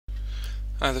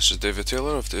Hi, this is David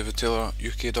Taylor of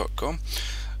davidtayloruk.com.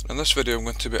 In this video I'm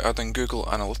going to be adding Google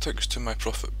Analytics to my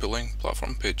profit pooling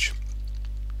platform page.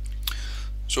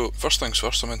 So first things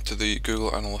first, I'm into the Google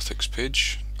Analytics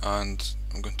page and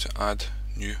I'm going to add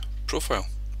new profile,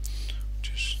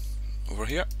 which is over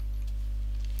here.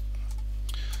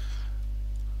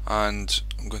 And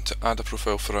I'm going to add a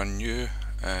profile for a new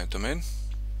domain,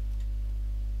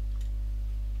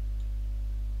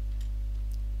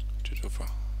 which is over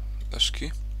this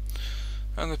key,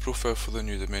 and the profile for the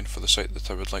new domain for the site that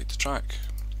I would like to track.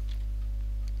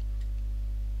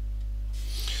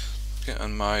 Okay,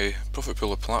 and my profit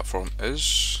pooler platform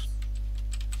is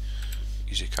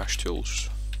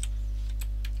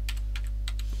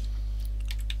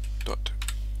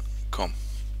easycashtools.com.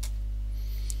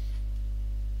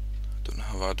 Don't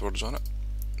have AdWords on it,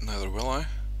 neither will I,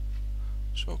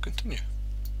 so I'll continue.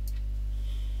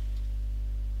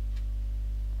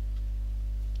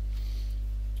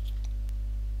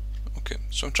 Okay,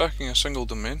 so I'm tracking a single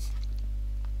domain,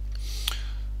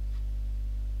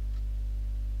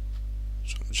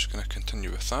 so I'm just going to continue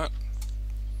with that.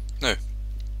 Now,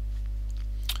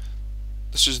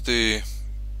 this is the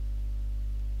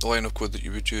line of code that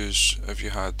you would use if you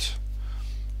had,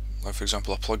 like for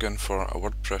example, a plugin for a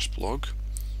WordPress blog,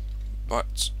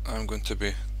 but I'm going to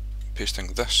be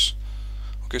pasting this.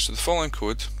 Okay, so the following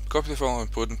code, copy the following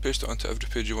code and paste it onto every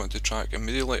page you want to track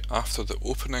immediately after the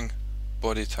opening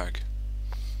body tag.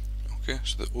 Okay,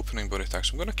 so the opening body tag,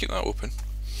 so I'm going to keep that open.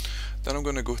 Then I'm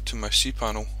going to go to my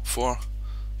cPanel for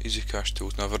Easy Cache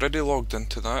Tools. Now I've already logged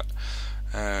into that.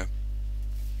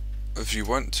 If you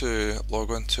want to log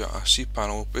into a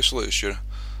cPanel, basically it's your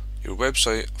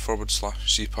website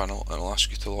 /cPanel and it'll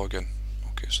ask you to log in.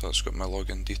 Okay, so that's got my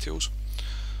login details.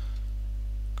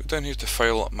 Go down here to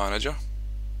File Manager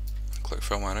and click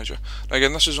File Manager. Now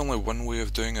again, this is only one way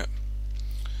of doing it.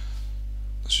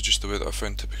 This is just the way that I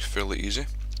found to be fairly easy.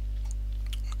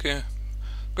 Okay,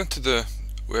 go into the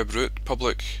web root,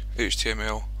 public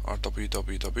HTML or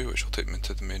www, which will take me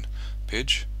to the main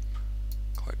page.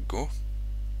 Click Go.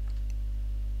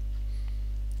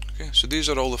 Okay, so these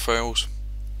are all the files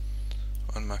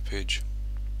on my page.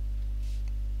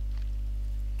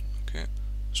 Okay,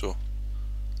 so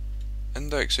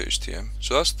index.html,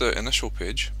 so that's the initial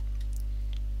page.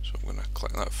 So I'm going to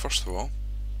click that first of all.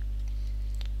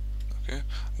 Okay,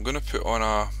 I'm going to put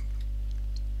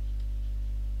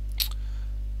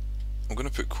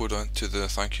code onto the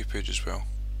thank you page as well,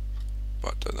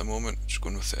 but at the moment I'm just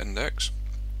going with the index.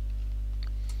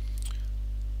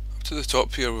 Up to the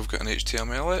top here we've got an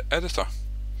HTML editor.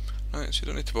 Right, so you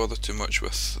don't need to bother too much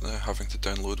with having to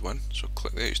download one, so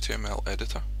click the HTML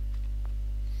editor.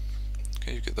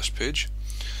 Okay, you get this page.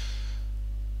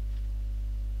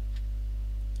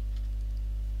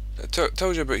 It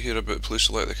tells you about here about please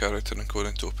select the character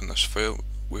encoding to open this file.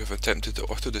 We have attempted to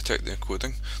auto-detect the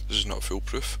encoding. This is not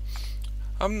foolproof.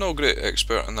 I'm no great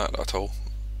expert in that at all,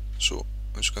 so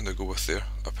I'm just going to go with their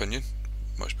opinion,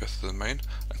 much better than mine,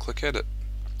 and click edit.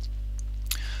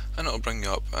 And it'll bring you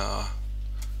up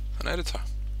an editor.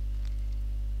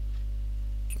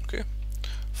 Okay,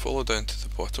 follow down to the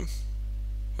bottom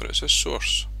where it says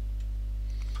source.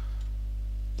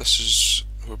 This is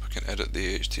where we can edit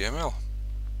the HTML.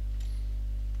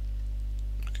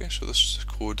 Okay, so this is the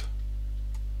code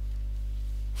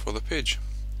for the page.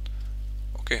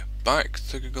 Okay, back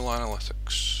to Google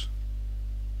Analytics.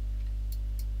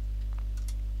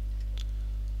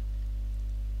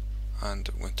 And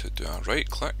I'm going to do a right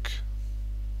click,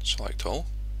 select all,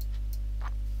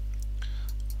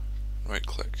 right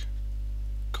click,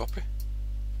 copy,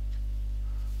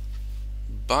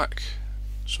 back,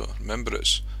 so remember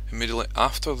it's immediately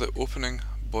after the opening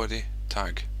body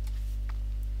tag.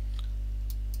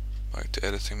 Back to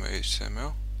editing my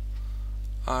HTML,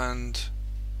 and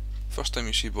first time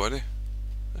you see body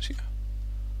is here.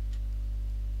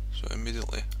 So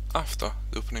immediately after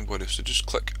the opening body, so just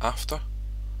click after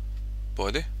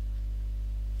body,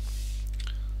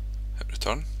 hit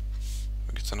return,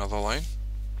 we get another line,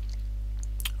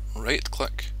 right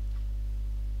click,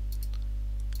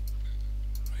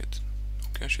 right,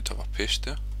 okay, I should have a paste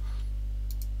there,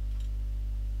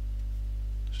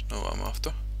 that's not what I'm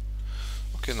after.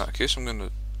 Okay, in that case I'm going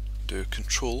to do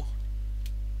Control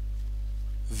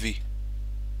V.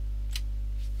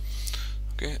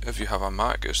 Okay, if you have a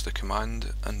Mac it's the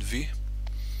Command and V.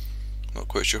 Not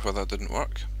quite sure why that didn't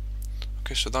work.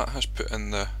 Okay, so that has put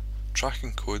in the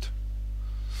tracking code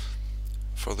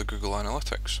for the Google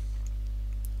Analytics.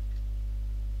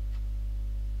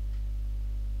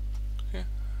 Okay,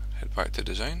 head back to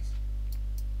design.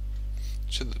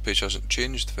 See that the page hasn't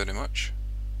changed very much.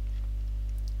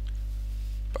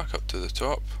 back up to the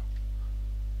top,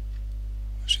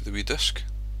 see the wee disk,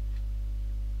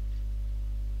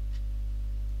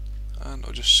 and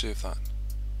I'll just save that.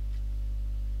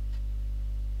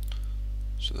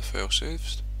 So the file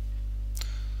saves.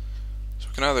 So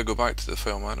we can either go back to the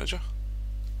file manager,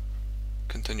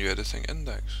 continue editing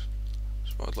index.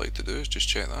 So what I'd like to do is just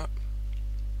check that.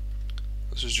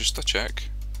 This is just a check,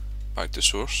 back to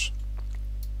source.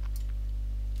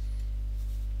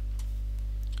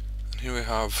 And here we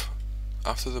have,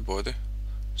 after the body,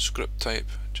 script type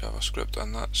JavaScript,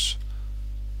 and that's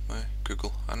my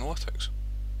Google Analytics.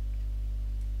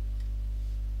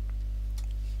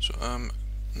 So I'm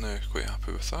now quite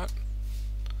happy with that.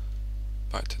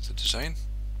 Back to the design,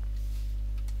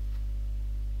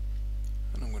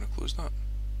 and I'm going to close that.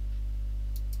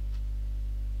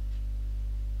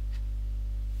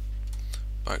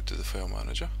 Back to the file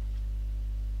manager,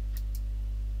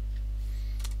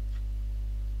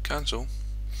 cancel.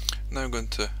 Now I'm going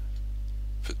to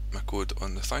put my code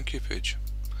on the thank you page.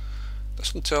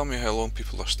 This will tell me how long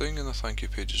people are staying in the thank you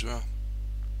page as well.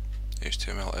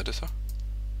 HTML editor,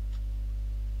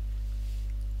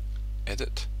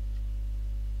 edit,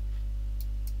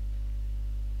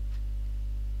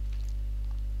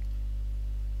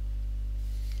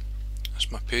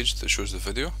 that's my page that shows the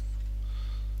video.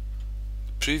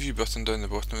 The preview button down the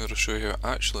bottom there will show you how it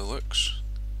actually looks.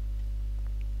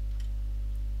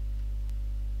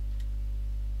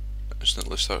 It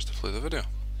instantly starts to play the video.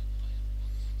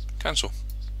 Cancel.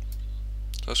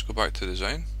 So let's go back to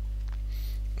design.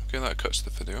 Okay, that cuts the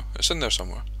video. It's in there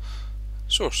somewhere.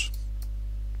 Source.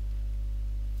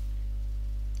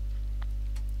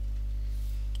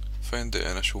 Find the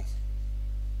initial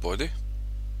body.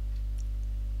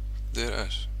 There it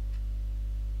is.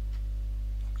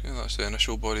 Okay, that's the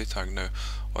initial body tag. Now,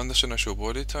 on this initial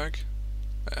body tag,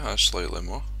 it has slightly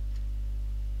more.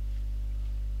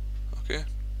 Okay,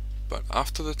 but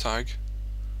after the tag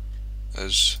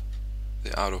is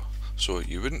the arrow. So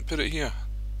you wouldn't put it here.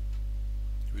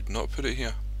 You would not put it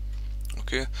here.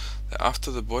 Okay, after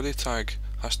the body tag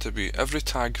has to be, every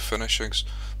tag finishes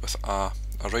with a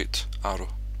right arrow.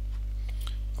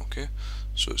 Okay,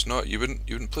 so it's not, you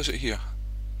wouldn't place it here.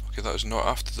 Okay, that is not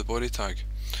after the body tag.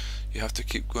 You have to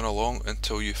keep going along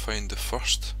until you find the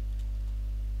first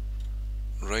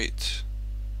right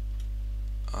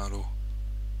arrow,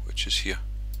 which is here.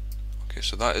 Okay,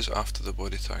 so that is after the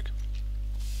body tag.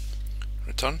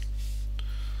 Return.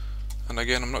 And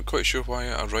again, I'm not quite sure why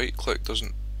a right click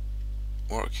doesn't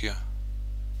work here.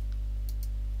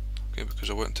 Okay, because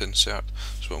I want to insert.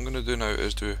 So what I'm going to do now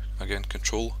is do, again,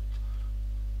 Control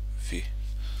V.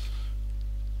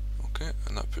 Okay,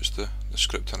 and that puts the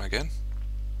script in again.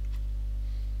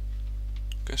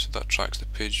 Okay, so that tracks the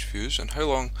page views and how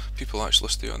long people actually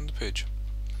stay on the page.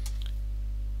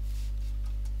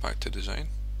 Back to design.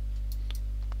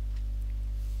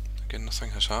 Again,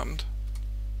 nothing has happened.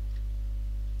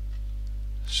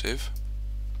 Save.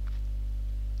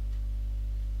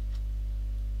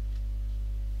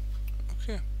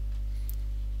 Okay.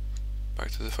 Back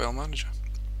to the file manager.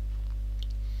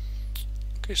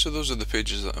 Okay, so those are the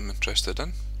pages that I'm interested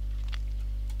in.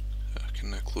 I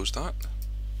can now close that.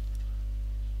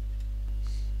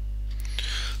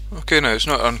 Okay, now it's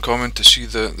not uncommon to see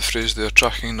the phrase there,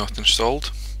 tracking not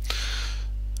installed,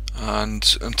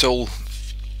 and until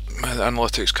the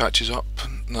analytics catches up,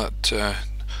 that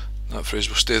phrase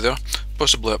will stay there,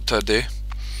 possibly up to a day.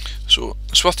 So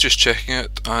it's worth just checking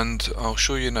it, and I'll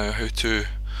show you now how to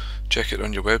check it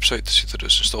on your website to see that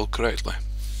it's installed correctly.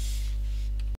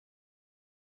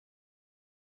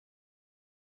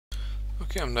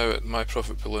 Okay, I'm now at my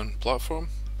Profit Balloon platform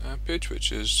page,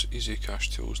 which is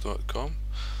easycashtools.com.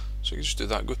 So you can just do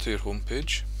that, go to your home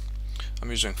page. I'm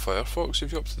using Firefox.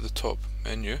 If you go up to the top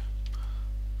menu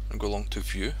and go along to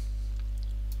View,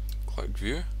 click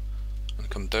View and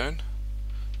come down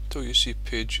until you see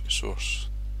Page Source.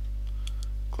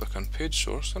 Click on Page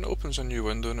Source and it opens a new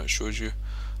window and it shows you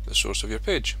the source of your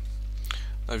page.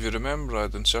 Now if you remember,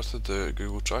 I'd inserted the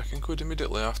Google tracking code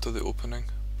immediately after the opening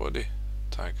body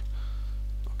tag.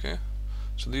 Okay,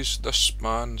 so this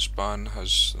span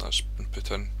that's been put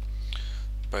in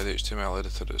by the HTML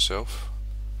editor itself,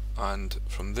 and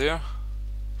from there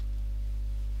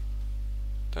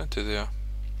down to there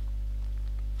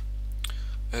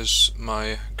is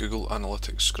my Google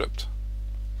Analytics script.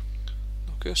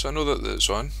 Okay, so I know that it's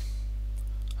on,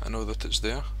 I know that it's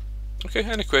there. Okay,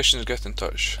 any questions, get in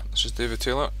touch. This is David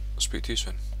Taylor, I'll speak to you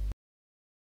soon.